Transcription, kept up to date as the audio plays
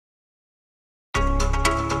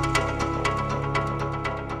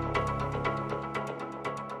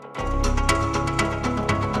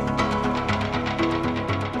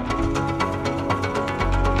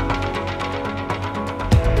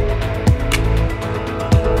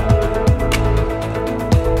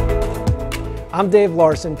I'm Dave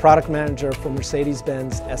Larsen, Product Manager for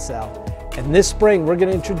Mercedes-Benz SL. And this spring, we're going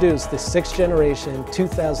to introduce the 6th generation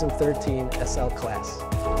 2013 SLClass.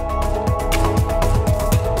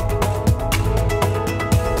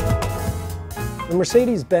 The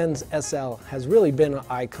Mercedes-Benz SL has really been an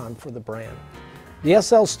icon for the brand. The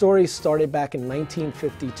SL story started back in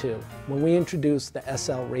 1952 when we introduced the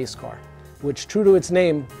SL race car, which, true to its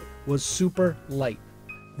name, was super light.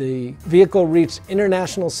 The vehicle reached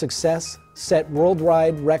international success, set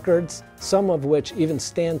worldwide records, some of which even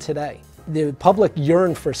stand today. The public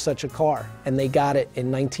yearned for such a car, and they got it in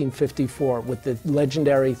 1954 with the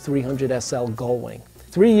legendary 300 SL Gullwing.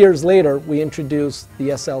 3 years later, we introduced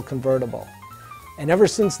the SL convertible. And ever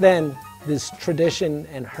since then, this tradition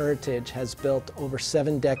and heritage has built over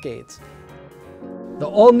 7 decades. The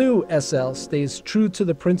all-new SL stays true to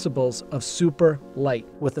the principles of super light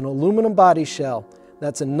with an aluminum body shell.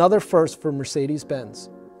 That's another first for Mercedes-Benz.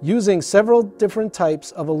 Using several different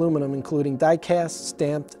types of aluminum, including die-cast,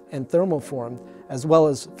 stamped, and thermoformed, as well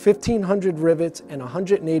as 1,500 rivets and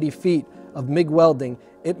 180 feet of MIG welding,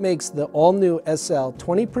 it makes the all-new SL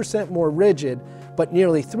 20% more rigid, but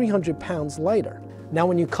nearly 300 pounds lighter. Now,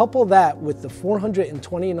 when you couple that with the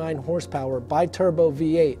 429 horsepower bi-turbo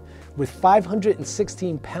V8 with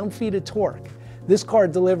 516 pound-feet of torque, this car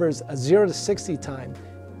delivers a 0 to 60 time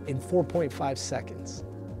in 4.5 seconds.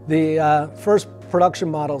 The first production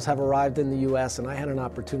models have arrived in the US, and I had an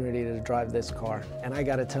opportunity to drive this car. And I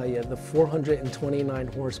gotta tell you, the 429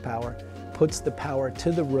 horsepower puts the power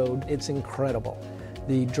to the road. It's incredible.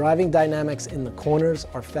 The driving dynamics in the corners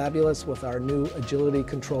are fabulous with our new agility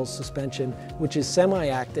control suspension, which is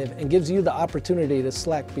semi-active and gives you the opportunity to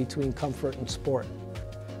select between comfort and sport.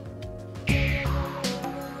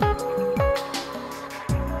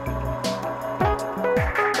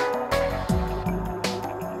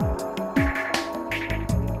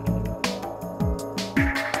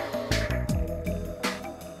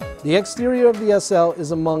 The exterior of the SL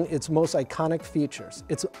is among its most iconic features.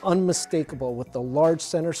 It's unmistakable with the large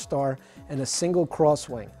center star and a single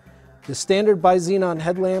crosswing. The standard bi-xenon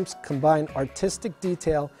headlamps combine artistic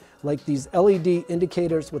detail like these LED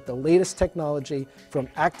indicators with the latest technology, from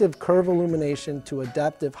active curve illumination to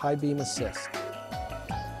adaptive high beam assist.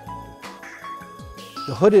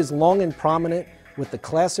 The hood is long and prominent with the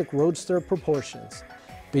classic roadster proportions.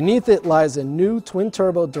 Beneath it lies a new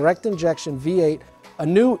twin-turbo direct injection V8. A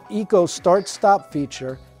new Eco Start-Stop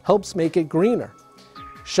feature helps make it greener,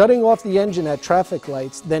 shutting off the engine at traffic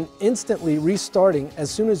lights, then instantly restarting as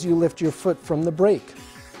soon as you lift your foot from the brake.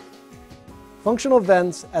 Functional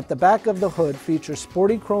vents at the back of the hood feature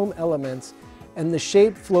sporty chrome elements, and the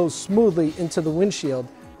shape flows smoothly into the windshield,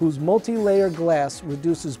 whose multi-layer glass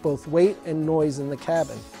reduces both weight and noise in the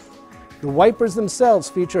cabin. The wipers themselves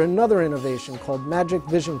feature another innovation called Magic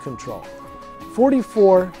Vision Control.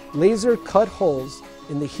 44 laser-cut holes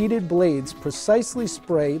in the heated blades precisely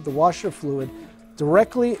spray the washer fluid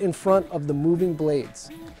directly in front of the moving blades,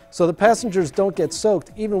 so the passengers don't get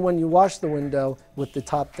soaked even when you wash the window with the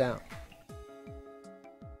top down.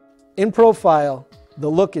 In profile, the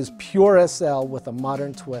look is pure SL with a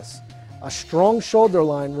modern twist. A strong shoulder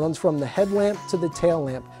line runs from the headlamp to the tail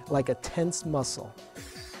lamp like a tense muscle.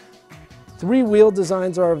 3 wheel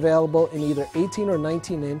designs are available in either 18 or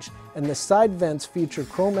 19 inch, and the side vents feature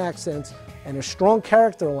chrome accents and a strong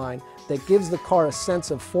character line that gives the car a sense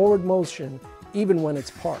of forward motion even when it's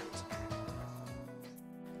parked.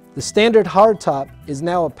 The standard hardtop is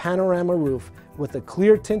now a panorama roof with a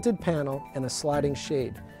clear tinted panel and a sliding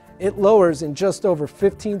shade. It lowers in just over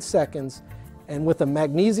 15 seconds, and with a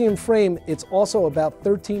magnesium frame, it's also about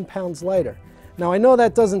 13 pounds lighter. Now, I know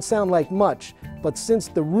that doesn't sound like much, but since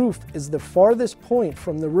the roof is the farthest point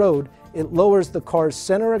from the road, it lowers the car's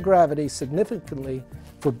center of gravity significantly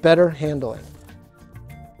for better handling.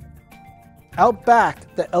 Out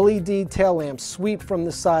back, the LED tail lamps sweep from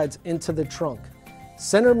the sides into the trunk.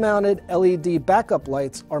 Center-mounted LED backup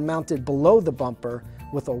lights are mounted below the bumper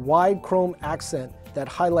with a wide chrome accent that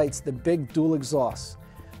highlights the big dual exhausts.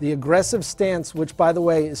 The aggressive stance, which by the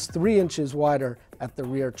way is 3 inches wider at the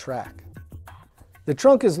rear track. The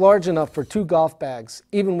trunk is large enough for 2 golf bags,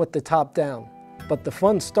 even with the top down, but the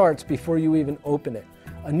fun starts before you even open it.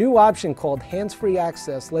 A new option called hands-free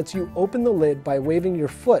access lets you open the lid by waving your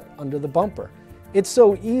foot under the bumper. It's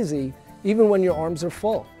so easy, even when your arms are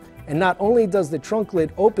full. And not only does the trunk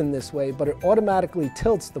lid open this way, but it automatically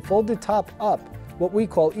tilts the folded top up, what we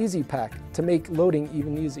call Easy Pack, to make loading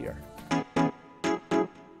even easier.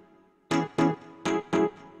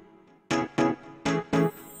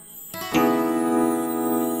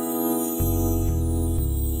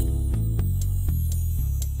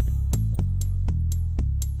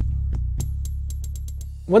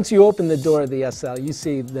 Once you open the door of the SL, you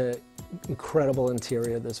see the incredible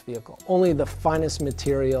interior of this vehicle. Only the finest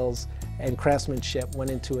materials and craftsmanship went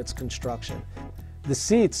into its construction. The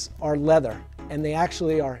seats are leather, and they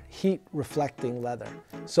actually are heat reflecting leather.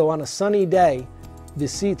 So on a sunny day, the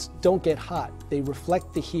seats don't get hot. They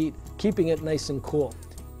reflect the heat, keeping it nice and cool.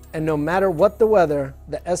 And no matter what the weather,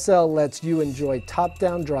 the SL lets you enjoy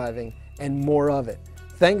top-down driving and more of it,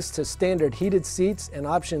 thanks to standard heated seats and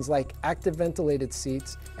options like active ventilated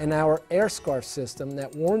seats and our air scarf system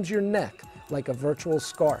that warms your neck like a virtual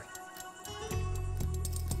scarf.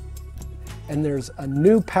 And there's a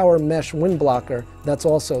new power mesh wind blocker that's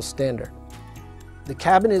also standard. The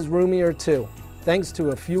cabin is roomier too, thanks to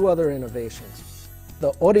a few other innovations.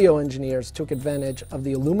 The audio engineers took advantage of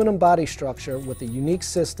the aluminum body structure with a unique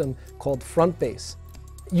system called front bass.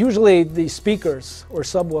 Usually the speakers or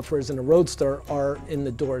subwoofers in a Roadster are in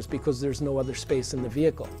the doors because there's no other space in the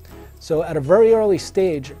vehicle. So at a very early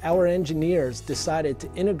stage, our engineers decided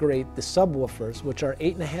to integrate the subwoofers, which are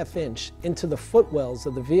 8.5 inch, into the footwells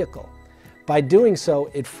of the vehicle. By doing so,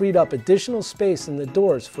 it freed up additional space in the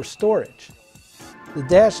doors for storage. The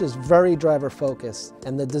dash is very driver focused,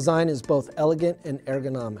 and the design is both elegant and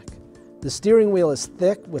ergonomic. The steering wheel is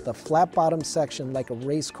thick with a flat bottom section like a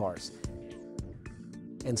race car's,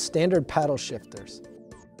 and standard paddle shifters.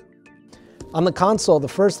 On the console, the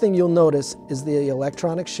first thing you'll notice is the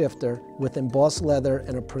electronic shifter with embossed leather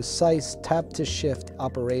and a precise tap-to-shift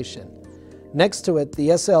operation. Next to it,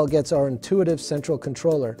 the SL gets our intuitive central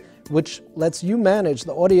controller, which lets you manage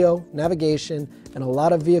the audio, navigation, and a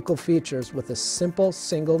lot of vehicle features with a simple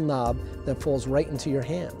single knob that falls right into your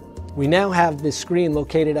hand. We now have this screen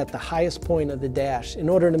located at the highest point of the dash in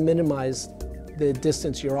order to minimize the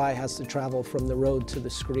distance your eye has to travel from the road to the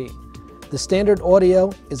screen. The standard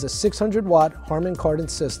audio is a 600-watt Harman Kardon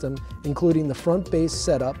system, including the front bass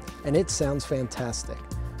setup, and it sounds fantastic.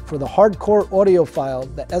 For the hardcore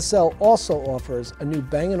audiophile, the SL also offers a new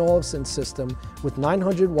Bang & Olufsen system with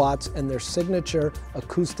 900 watts and their signature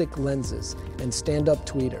acoustic lenses and stand-up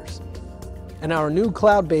tweeters. And our new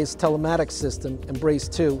cloud-based telematics system, Embrace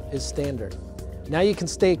 2, is standard. Now you can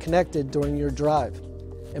stay connected during your drive.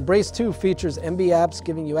 Embrace 2 features MB apps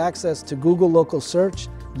giving you access to Google Local Search,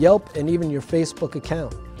 Yelp, and even your Facebook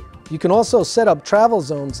account. You can also set up travel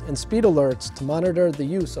zones and speed alerts to monitor the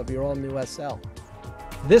use of your all-new SL.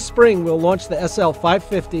 This spring, we'll launch the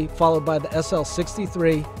SL550, followed by the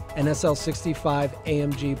SL63 and SL65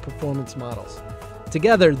 AMG performance models.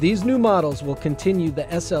 Together, these new models will continue the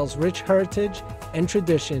SL's rich heritage and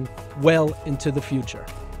tradition well into the future.